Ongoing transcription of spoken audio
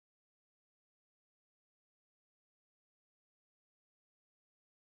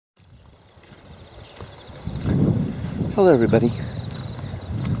Hello everybody.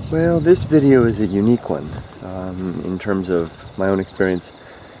 Well, this video is a unique one in terms of my own experience,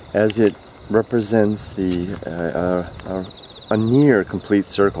 as it represents a near complete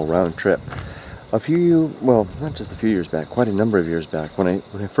circle round trip. Well, not just a few years back, quite a number of years back, when I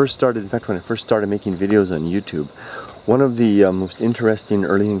first started making videos on YouTube, one of the most interesting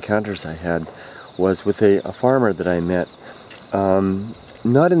early encounters I had was with a farmer that I met,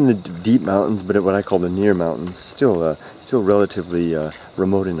 not in the deep mountains, but at what I call the near mountains, still relatively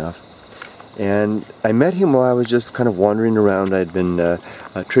remote enough. And I met him while I was just kind of wandering around. I'd been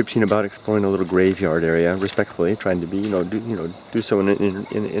traipsing about, exploring a little graveyard area, respectfully, trying to be, do so in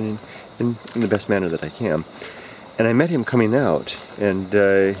the best manner that I can. And I met him coming out, and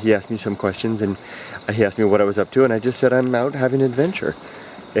he asked me some questions, and he asked me what I was up to, and I just said I'm out having an adventure.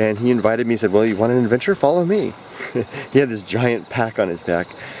 And he invited me, he said, well, you want an adventure? Follow me. He had this giant pack on his back,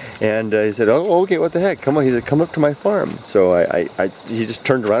 and he said, oh, okay, what the heck? Come on. He said, come up to my farm. So he just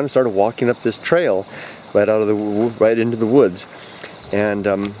turned around and started walking up this trail right into the woods. And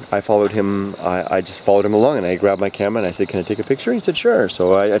I followed him. I just followed him along, and I grabbed my camera and I said, can I take a picture? He said, sure.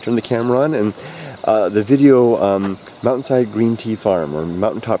 So I turned the camera on, and the video Mountainside Green Tea Farm, or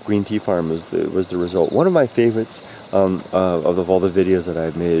Mountaintop Green Tea Farm, was the result. One of my favorites of all the videos that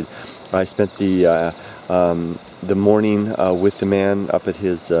I've made. I spent the morning with the man up at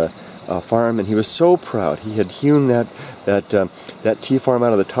his farm, and he was so proud. He had hewn that tea farm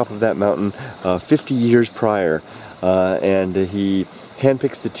out of the top of that mountain 50 years prior, and he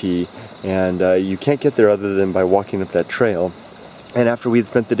handpicks the tea, and you can't get there other than by walking up that trail. And after we had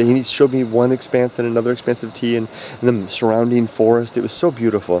spent the day, he showed me one expanse and another expanse of tea and the surrounding forest. It was so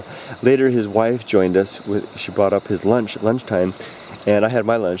beautiful. Later, his wife joined us. She brought up his lunchtime, and I had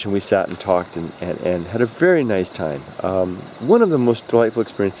my lunch, and we sat and talked and had a very nice time. One of the most delightful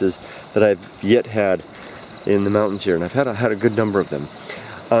experiences that I've yet had in the mountains here, and I've had a good number of them.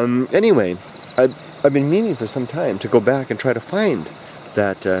 Anyway, I've been meaning for some time to go back and try to find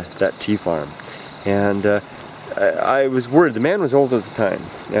that tea farm, and I was worried. The man was old at the time,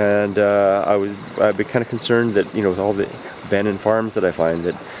 and I'd be kind of concerned that, with all the abandoned farms that I find,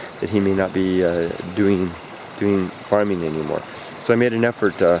 that he may not be doing farming anymore. So I made an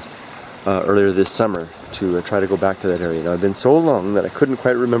effort earlier this summer to try to go back to that area. Now, I've been so long that I couldn't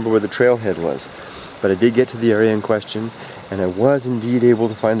quite remember where the trailhead was, but I did get to the area in question, and I was indeed able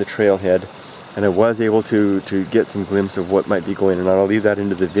to find the trailhead, and I was able to get some glimpse of what might be going on. I'll leave that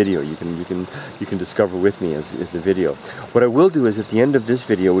into the video. You can discover with me as the video. What I will do is, at the end of this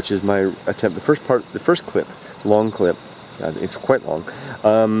video, which is my attempt, the first clip, long clip, it's quite long,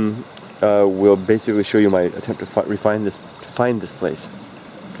 will basically show you my attempt to find this place.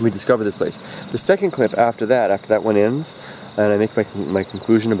 We discover this place. The second clip after that one ends, and I make my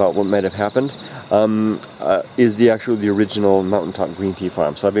conclusion about what might have happened, is the original Mountaintop Green Tea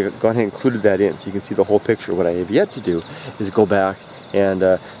Farm. So I've gone ahead and included that in, so you can see the whole picture. What I have yet to do is go back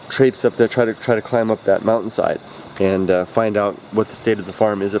and traipse up there, try to climb up that mountainside, and find out what the state of the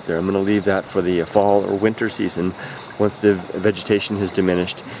farm is up there. I'm going to leave that for the fall or winter season, once the vegetation has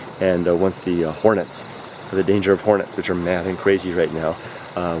diminished, and once the the danger of hornets, which are mad and crazy right now,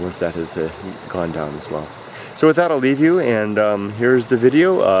 once that has gone down as well. So with that, I'll leave you, and here's the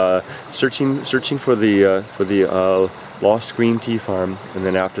video, searching for the lost green tea farm, and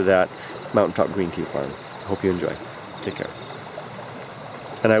then after that, Mountaintop Green Tea Farm. Hope you enjoy. Take care.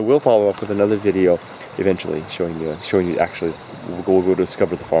 And I will follow up with another video eventually, showing you actually. We'll go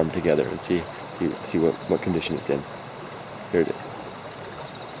discover the farm together and see what condition it's in. Here it is.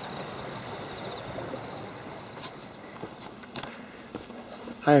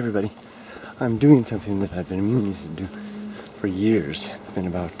 Hi everybody. I'm doing something that I've been meaning to do for years. It's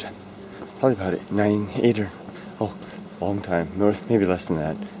been probably about 8 or long time, maybe less than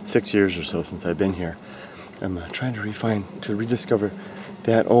that, 6 years or so since I've been here. I'm trying to rediscover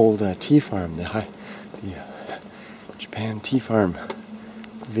that old tea farm, the Japan tea farm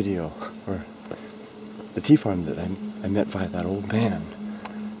video, or the tea farm that I met by that old man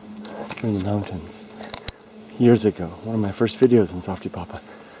here in the mountains years ago. One of my first videos in softypapa.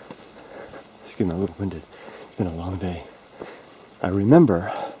 Excuse me, I'm a little winded. It's been a long day. I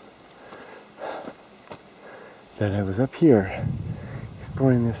remember that I was up here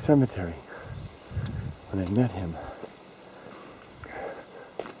exploring this cemetery when I met him.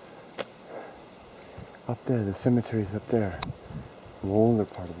 Up there, the cemetery's up there, the older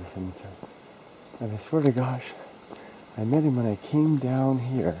part of the cemetery. And I swear to gosh, I met him when I came down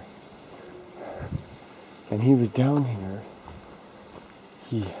here. And he was down here.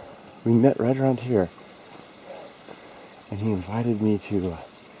 We met right around here, and he invited me to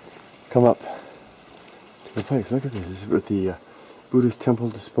come up the place. Look at this. This is with the Buddhist temple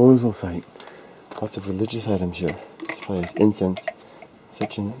disposal site. Lots of religious items here. This probably is incense,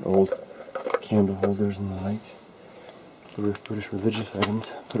 such an old candle holders and the like. British religious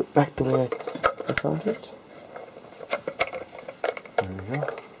items. Put it back the way I found it. There we go.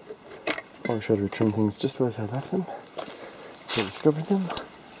 Always try to return things just as I left them. So I discovered them.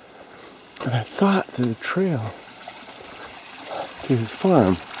 And I thought that the trail to his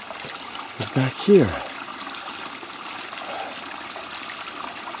farm was back here.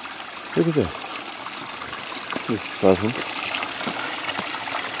 Look at this. This is pleasant.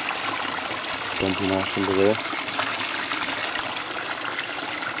 Jumping off into there.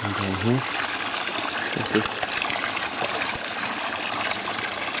 And down here.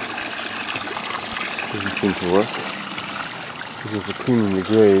 Doesn't seem to work. Because of cleaning the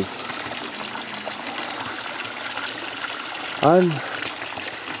grave. I'm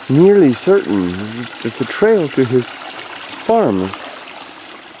nearly certain that the trail to his farm is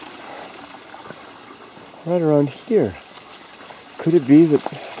right around here. Could it be that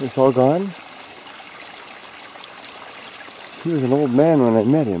it's all gone? He was an old man when I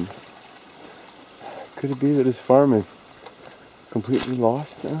met him. Could it be that his farm is completely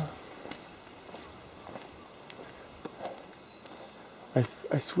lost now?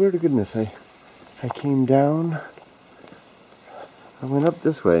 I swear to goodness, I came down, I went up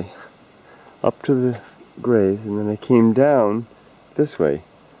this way, up to the graves, and then I came down this way,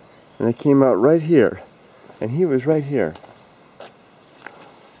 and I came out right here, and he was right here.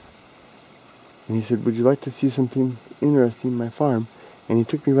 And he said, would you like to see something interesting in my farm? And he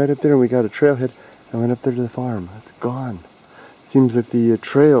took me right up there, and we got a trailhead. I went up there to the farm. It's gone. It seems that the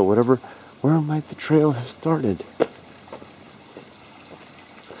trail, whatever, where might the trail have started?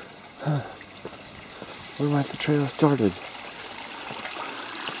 Where might the trail have started?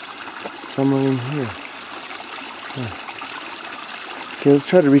 Somewhere in here. Okay, let's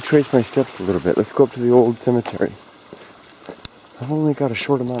try to retrace my steps a little bit. Let's go up to the old cemetery. I've only got a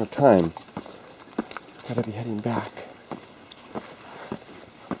short amount of time. Gotta be heading back.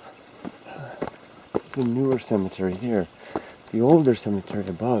 This is the newer cemetery here. The older cemetery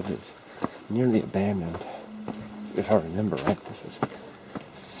above is nearly abandoned. If I remember right, this was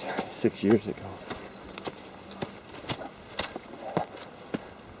 6 years ago.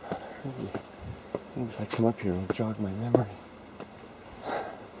 Maybe if I come up here, it'll jog my memory.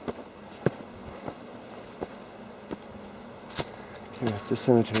 Yeah, it's this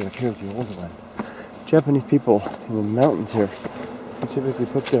cemetery up here, the older one. Japanese people in the mountains here, they typically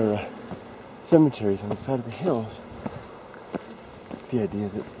put their cemeteries on the side of the hills. The idea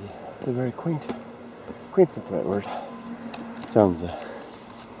that they're very quaint. Quaint's not the right word. Sounds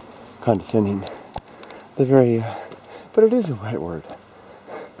condescending. They're very, but it is the right word.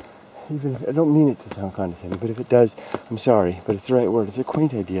 Even if, I don't mean it to sound condescending, but if it does, I'm sorry, but it's the right word. It's a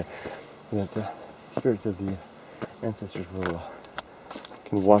quaint idea that spirits of the ancestors will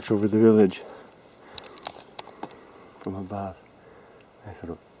can watch over the village from above. I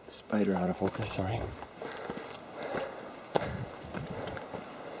sort of spider out of focus, sorry.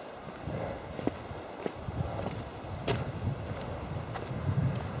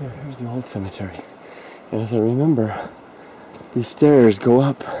 Here's the old cemetery. And as I remember, these stairs go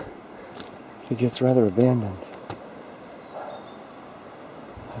up. It gets rather abandoned.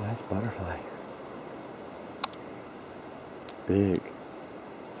 A nice butterfly. Big.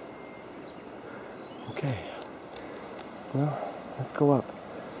 Okay. Well, let's go up.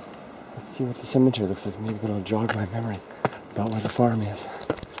 Let's see what the cemetery looks like. Maybe it'll jog my memory about where the farm is.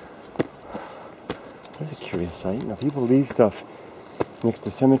 That's a curious sight. Now, people leave stuff next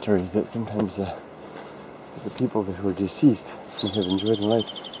to cemeteries that sometimes the people who are deceased may have enjoyed in life.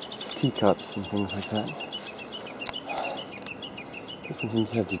 Teacups and things like that. This one seems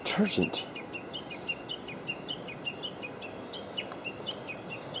to have detergent.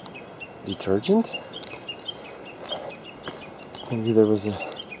 Detergent? Maybe there was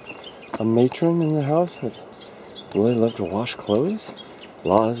a matron in the house that really loved to wash clothes.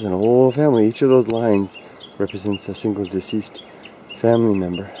 Laws in a whole family. Each of those lines represents a single deceased family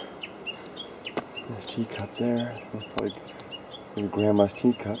member. There's a teacup there. That's probably your grandma's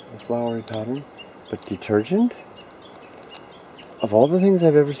teacup, the flowery pattern. But detergent? Of all the things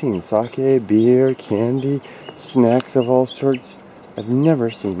I've ever seen, sake, beer, candy, snacks of all sorts, I've never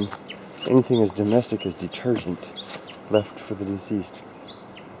seen anything as domestic as detergent left for the deceased.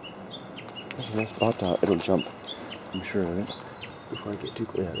 There's a nice bata. It'll jump, I'm sure of it. Before I get too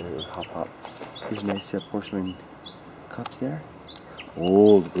close, there it goes, hop hop. These nice porcelain cups there.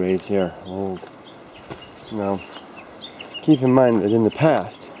 Old graves here, old. Now, keep in mind that in the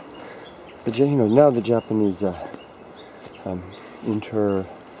past, But you know, now the Japanese inter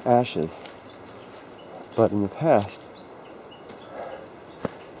ashes, but in the past,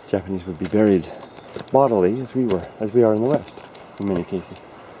 Japanese would be buried bodily as we are in the West, in many cases.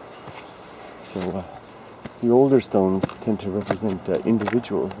 So the older stones tend to represent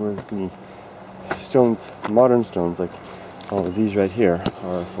individuals, whereas the stones, modern stones, like all of these right here,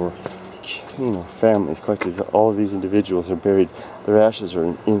 are for, you know, families collected. All of these individuals are buried. Their ashes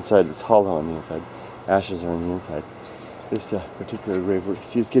are inside. It's hollow on the inside. Ashes are on the inside. This particular grave,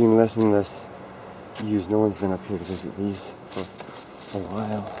 see, it's getting less and less used. No one's been up here to visit these for a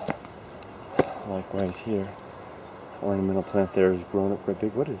while. Likewise here, ornamental plant there is grown up quite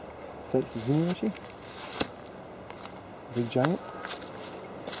big. What is that? Suzumiyoshi? Big giant?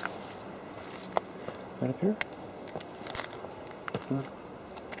 Right up here?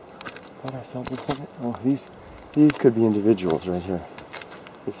 Thought I saw something. Oh, these could be individuals right here.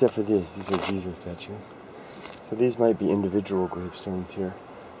 Except for these are Jesus statues. So these might be individual gravestones here,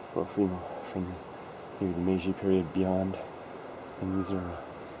 or you know, from maybe the Meiji period beyond. And these are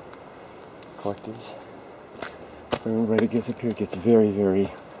collectives. And right, it gets up here, it gets very, very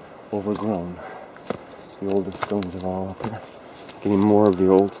overgrown. The oldest stones of all up here. Getting more of the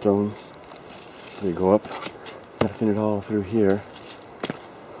old stones. They go up. Nothing at all through here.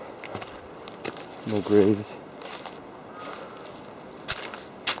 No graves.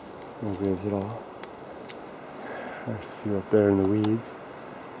 No graves at all. There's a few up there in the weeds.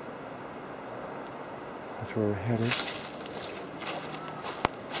 That's where we're headed.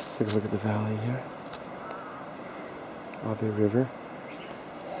 Take a look at the valley here. Abe River.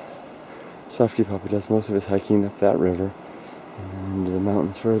 Softypapa does most of his hiking up that river and into the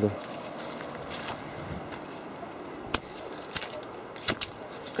mountains further.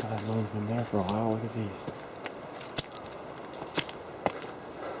 God, no one's been there for a while. Look at these.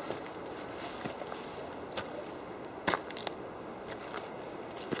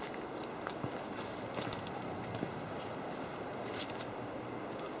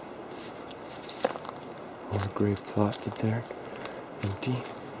 More grave plots up there, empty.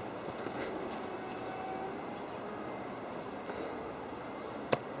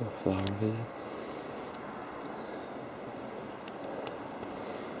 No flower visit.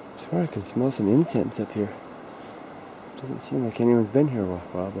 I swear I can smell some incense up here. Doesn't seem like anyone's been here a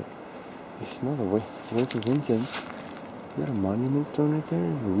while, but I smell the whiff of incense. Is that a monument stone right there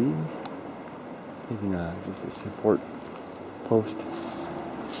in the weeds? Maybe not, just a support post.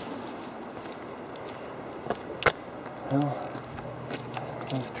 Well,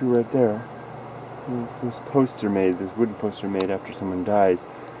 those two right there, those posts are made, those wooden posts are made after someone dies.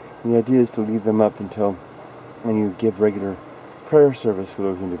 And the idea is to leave them up until, and you give regular prayer service for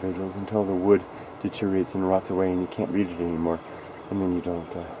those individuals until the wood deteriorates and rots away and you can't read it anymore. And then you don't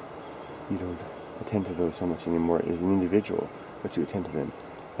attend to those so much anymore as an individual, but you attend to them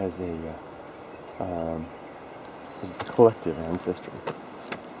as a collective ancestry.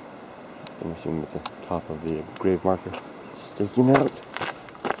 I'm assuming at the top of the grave marker, staking out.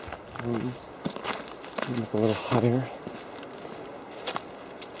 Look a little higher.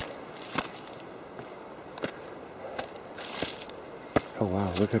 Oh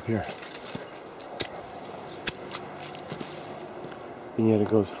wow, look up here. And yet it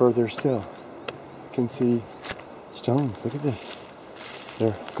goes further still. You can see stones. Look at this.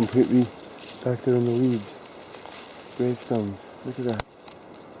 They're completely back there in the weeds. Gravestones. Look at that.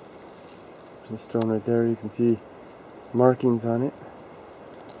 There's a stone right there. You can see markings on it.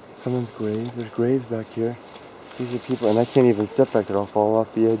 Someone's grave. There's graves back here. These are people, and I can't even step back there. I'll fall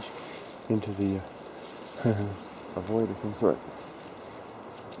off the edge into the a void of some sort.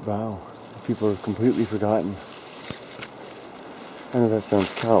 Wow. People are completely forgotten. I know that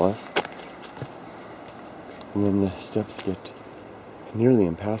sounds callous. And then the steps get nearly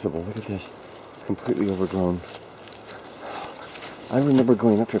impassable. Look at this. It's completely overgrown. I remember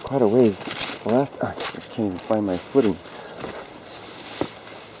going up here quite a ways. I can't even find my footing.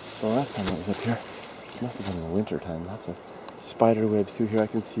 The last time I was up here, it must have been in the winter time. Lots of spider webs through here. I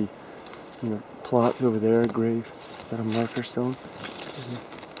can see, plots over there, a grave. Is that a marker stone? There's a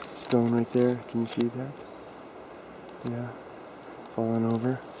stone right there. Can you see that? Yeah. Falling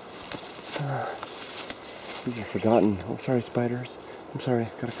over. These are forgotten. Oh, sorry, spiders. I'm sorry.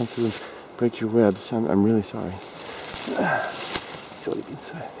 Gotta come through and break your webs. I'm really sorry. Silly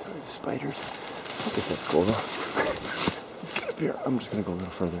spiders. I'll get that skull though. Let's get up here. I'm just gonna go a little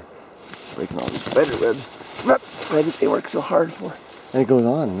further. Breaking all these spider webs. Why did they work so hard for? And it goes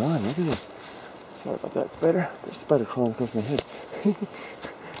on and on. Look at this. Sorry about that, spider. There's a spider crawling across my head.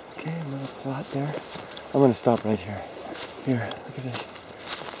 Okay, another plot there. I'm gonna stop right here. Here, look at this.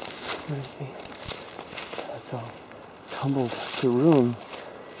 What is the... That's all tumbled to ruin.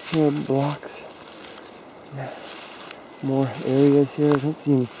 Here are blocks. Yeah. More areas here. I don't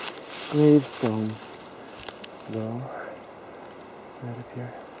see any gravestones, though. Right up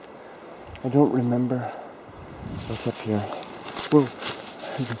here. I don't remember what's up here. Well,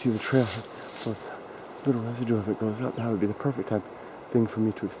 you can see the trail. Well, little residue of it goes up. That would be the perfect type thing for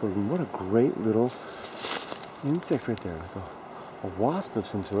me to explore. And what a great little insect right there. Like a wasp of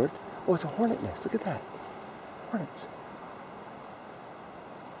some sort. Oh, it's a hornet nest. Look at that. Hornets.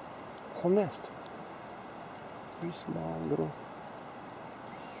 Whole nest. Very small little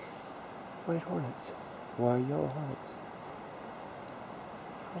white hornets. White yellow hornets.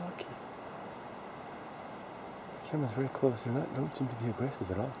 How lucky. The camera's very close. They don't seem to be aggressive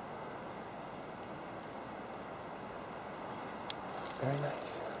at all. Very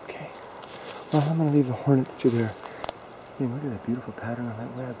nice. Okay. Well, I'm going to leave the hornets to their... Hey, look at that beautiful pattern on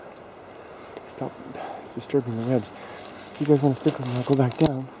that web. Stop disturbing the webs. If you guys want to stick with me, I'll go back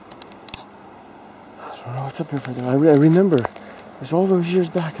down. I don't know what's up here further. I remember it was all those years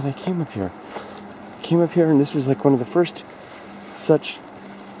back, and I came up here. And this was like one of the first such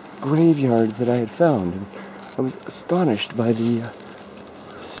graveyards that I had found. And I was astonished by the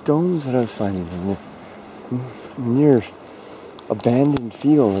stones that I was finding in the near abandoned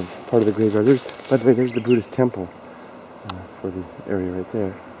feel of part of the graveyard. By the way, there's the Buddhist temple for the area right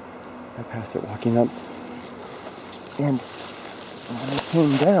there. I passed it walking up, and when I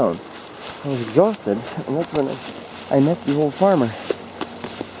came down, I was exhausted, and that's when I met the old farmer.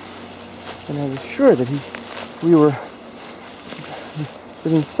 And I was sure that we were,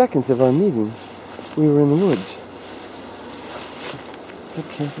 within seconds of our meeting, we were in the woods. Step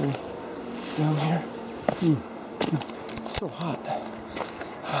carefully down here. So hot.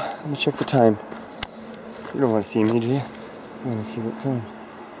 Let me check the time. You don't want to see me, do you? You want to see what time?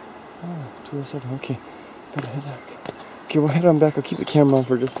 Oh, 2:07. Okay, better head back. Okay, we'll head on back. I'll keep the camera on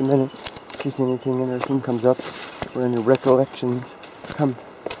for just a minute in case anything interesting comes up or any recollections come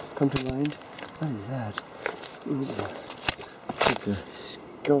to mind. What is that? It was like a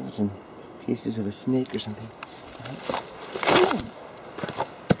skeleton, pieces of a snake or something.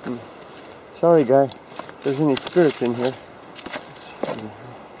 Sorry, guy. If there's any spirits in here. I don't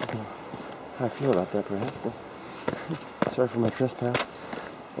know how I feel about that, perhaps. Sorry for my trespass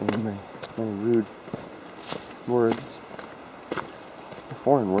and my rude words.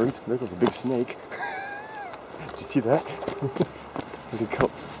 Foreign words. There goes a big snake. Did you see that? Where'd he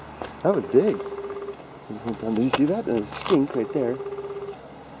go? That was big. He just went down. Did you see that? There's a skink right there.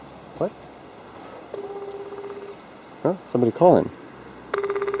 What? Huh? Somebody calling.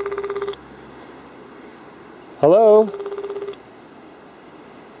 Hello?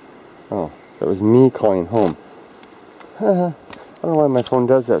 Oh, that was me calling home. I don't know why my phone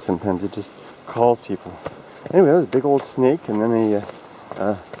does that sometimes. It just calls people. Anyway, that was a big old snake, and then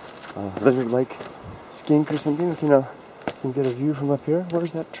a lizard-like skink or something. You know, you can get a view from up here.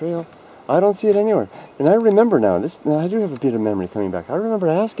 Where's that trail? I don't see it anywhere. And I remember now. I do have a bit of memory coming back. I remember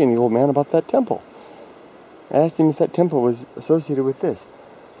asking the old man about that temple. I asked him if that temple was associated with this.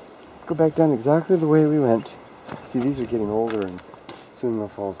 Let's go back down exactly the way we went. See, these are getting older, and soon they'll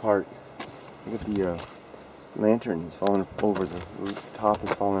fall apart. Look at the lantern is falling over. The top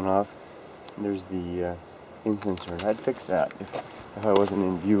is falling off. And there's the incense urn. I'd fix that if I wasn't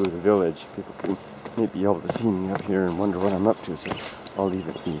in view of the village. People could maybe be able to see me up here and wonder what I'm up to, so I'll leave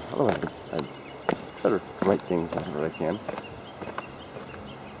it be. Otherwise, I'd try to write things whenever I can.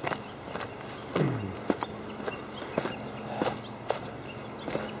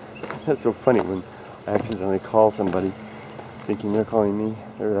 That's so funny when I accidentally call somebody thinking they're calling me.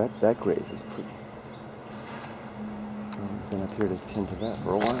 That grave is pretty. I've been up here to tend to that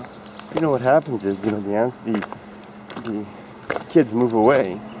for a while. You know what happens is, you know, the kids move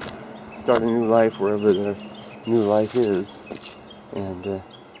away, start a new life wherever their new life is, and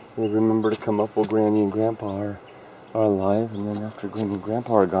they remember to come up while Granny and Grandpa are alive, and then after Granny and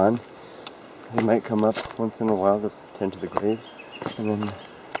Grandpa are gone, they might come up once in a while to tend to the graves, and then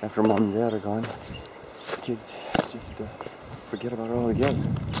after Mom and Dad are gone, kids just forget about it all together.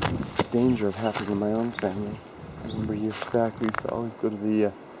 The danger of happening in my own family. I remember years back we used to always go to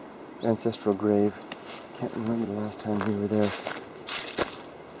the ancestral grave. Can't remember the last time we were there.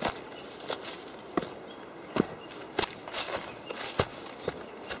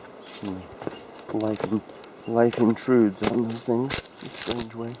 Life intrudes on those things in a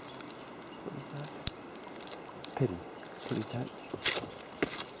strange way. What is that? Pity. What is that?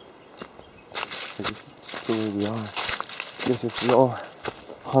 I guess it's the way we are. I guess if we all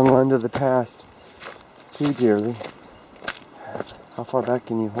hung on to the past too dearly, How far back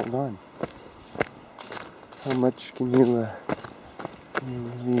can you hold on? How much can you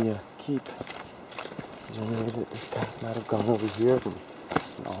really keep? Is there any way that this path might have gone over here and an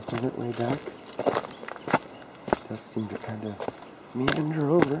alternate way back? It does seem to kind of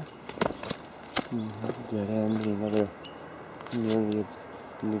meander over. Dead end, another nearly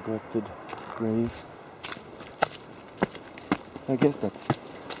neglected grave. So I guess that's,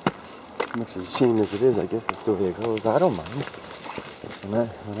 as much as a shame as it is, I guess that's the way it goes. I don't mind. When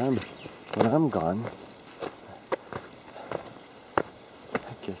I'm gone,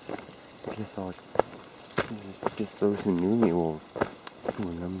 I guess those who knew me will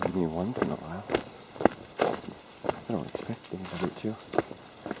remember me once in a while. I don't expect anybody to.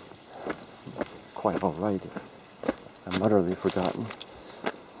 It's quite alright if I'm utterly forgotten.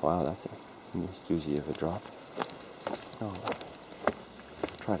 Wow, that's a doozy of a drop. Oh,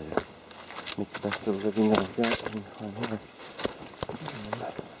 try to make the best of the living that I've got and I'm here.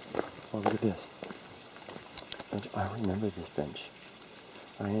 Oh, look at this. I remember this bench.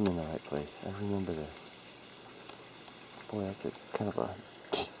 I am in the right place. I remember this. Boy, that's a kind of a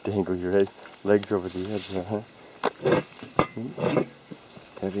dangle your legs over the edge there, huh?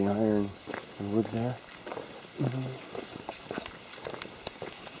 Heavy iron and wood there.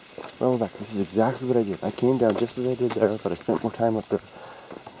 Well, back. This is exactly what I did. I came down just as I did there, but I spent more time up there.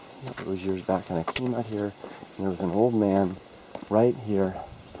 It was years back, and I came out here, and there was an old man right here.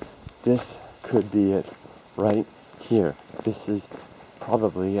 This could be it, right here. This is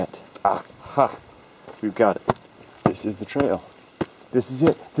probably it. Aha! We've got it. This is the trail. This is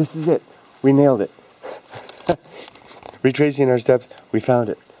it. This is it. We nailed it. Retracing our steps, we found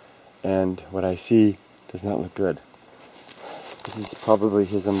it. And what I see does not look good. This is probably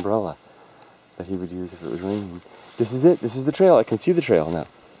his umbrella that he would use if it was raining. This is it. This is the trail. I can see the trail now.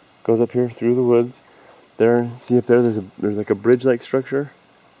 Goes up here through the woods. There, see up there, there's like a bridge-like structure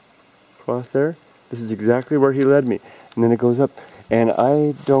across there. This is exactly where he led me. And then it goes up. And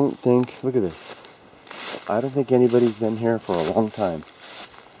I don't think, look at this. I don't think anybody's been here for a long time.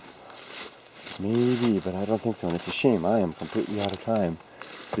 Maybe, but I don't think so. And it's a shame. I am completely out of time.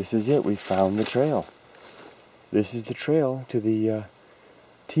 This is it. We found the trail. This is the trail to the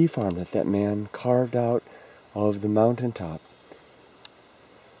tea farm that man carved out of the mountaintop.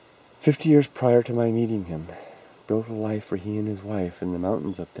 50 years prior to my meeting him, built a life for he and his wife in the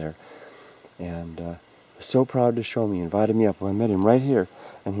mountains up there, and was so proud to show me. Invited me up. Well, I met him right here,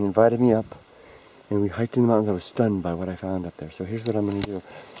 and he invited me up, and we hiked in the mountains. I was stunned by what I found up there. So here's what I'm going to do.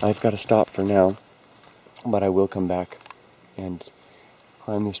 I've got to stop for now, but I will come back and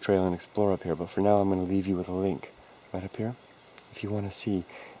climb this trail and explore up here. But for now, I'm going to leave you with a link right up here. If you want to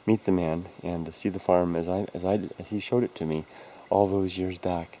meet the man and see the farm as he showed it to me all those years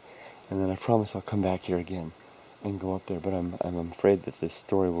back. And then I promise I'll come back here again and go up there. But I'm afraid that this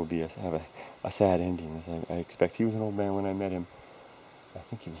story will have a sad ending, as I expect. He was an old man when I met him. I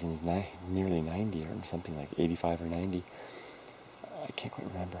think he was in his nearly 90 or something, like 85 or 90. I can't quite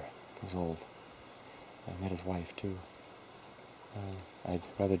remember. He was old. I met his wife too. I'd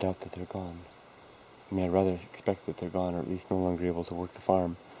rather doubt that they're gone. I mean, I'd rather expect that they're gone, or at least no longer able to work the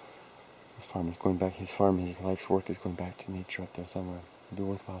farm. His farm is going back. His life's work is going back to nature up there somewhere. It'd be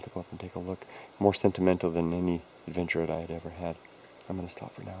worthwhile to go up and take a look. More sentimental than any adventure that I had ever had. I'm going to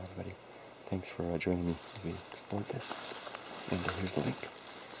stop for now, everybody. Thanks for joining me as we explored this. And here's the link.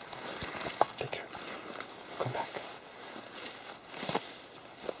 Take care. Come back.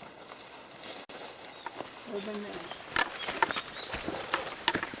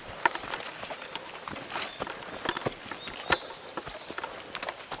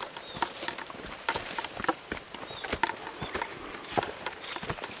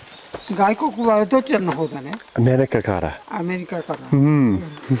外国はどちらの方だね。アメリカから。アメリカから。うん。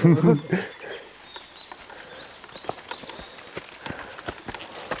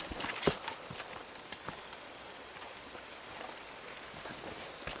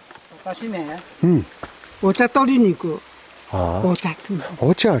私ね、お茶取りに行く。お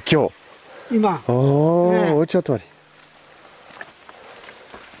茶今日。今。お茶取り。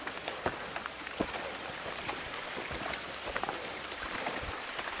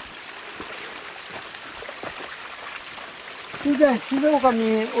静岡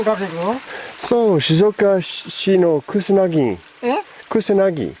におられるの？そう、静岡市の草薙。草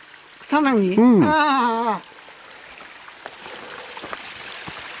薙。草薙？ああ。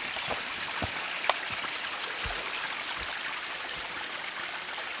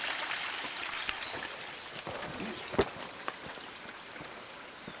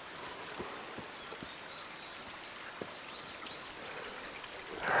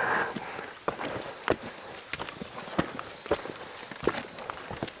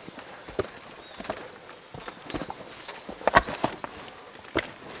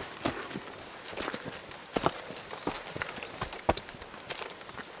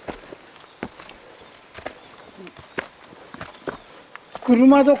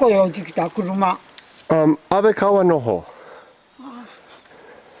車どこへ落ちてきた車。安倍川の方。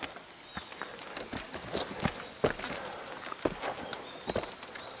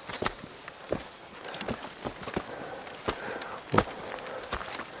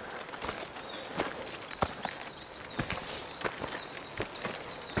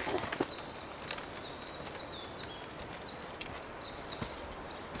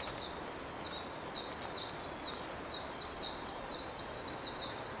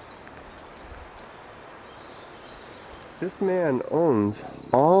This man owns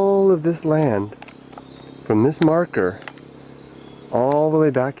all of this land from this marker all the way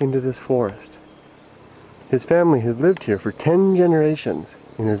back into this forest. His family has lived here for 10 generations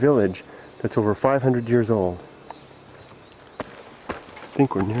in a village that's over 500 years old. I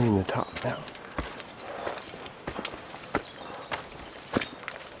think we're nearing the top now.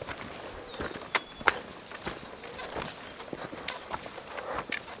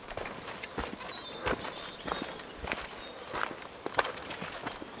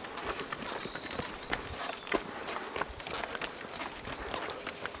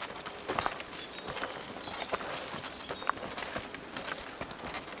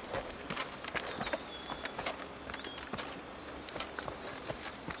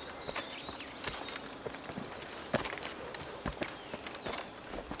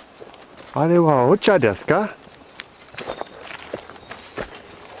 Are they ocha desu ka?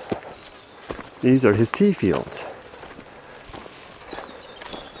 These are his tea fields.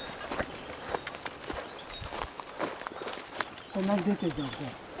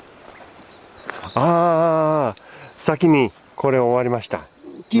 Ah, 先にこれ終わりました。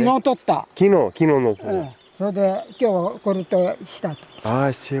昨日取った。昨日の。それで今日はこれとした。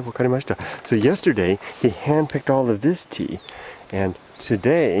I see, わかりました。So yesterday he handpicked all of this tea, and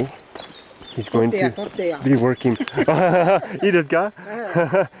today he's going to be working. いいですか?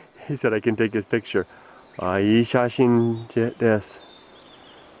 He said I can take his picture. いい写真です。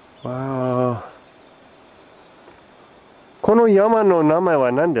Wow. この山の名前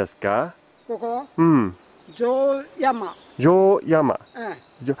は何ですか? ここ? 城山. 城山.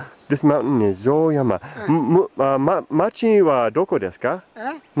 This mountain is 城山. 町はどこですか?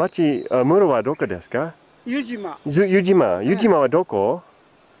 村はどこですか? 湯島はどこ?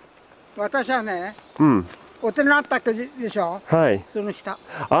 私はね、お手の畑でしょ。はい。その下。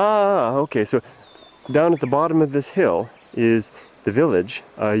Okay. So down at the bottom of this hill is the village.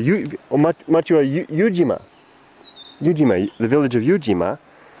 町は湯島. The village of Yujima,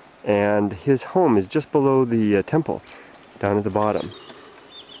 and his home is just below the temple, down at the bottom.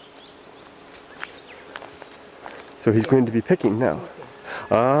 So he's going to be picking now.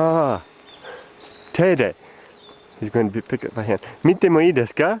 Teide. He's going to be picking by hand. 見てもいいで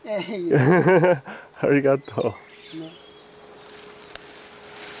すか? ありがとう。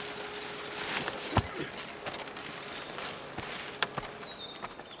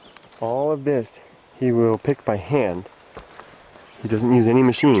All of this he will pick by hand. He doesn't use any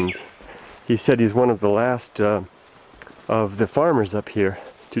machines. He said he's one of the last of the farmers up here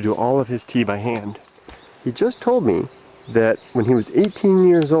to do all of his tea by hand. He just told me that when he was 18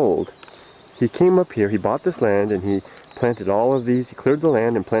 years old, he came up here, he bought this land, and he planted all of these, he cleared the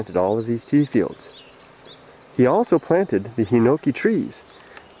land and planted all of these tea fields. He also planted the hinoki trees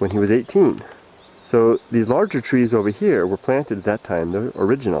when he was 18. So these larger trees over here were planted at that time, the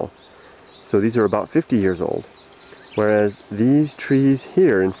original. So these are about 50 years old. Whereas these trees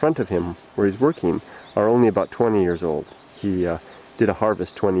here in front of him, where he's working, are only about 20 years old. He did a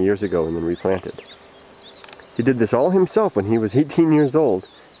harvest 20 years ago and then replanted. He did this all himself when he was 18 years old.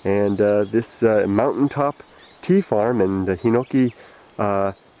 And this mountaintop tea farm and the hinoki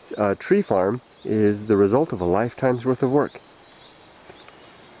tree farm is the result of a lifetime's worth of work.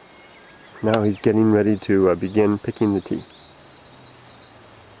 Now he's getting ready to begin picking the tea.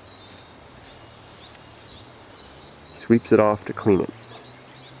 Sweeps it off to clean it.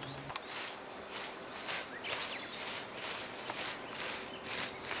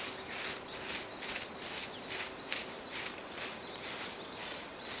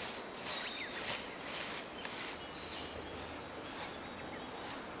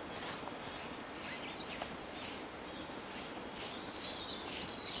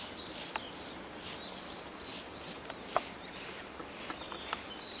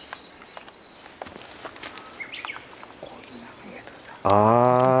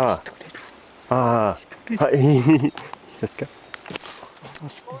はい。ですか。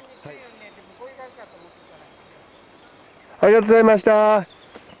ありがとうございました。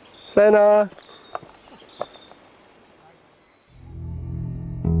さよなら。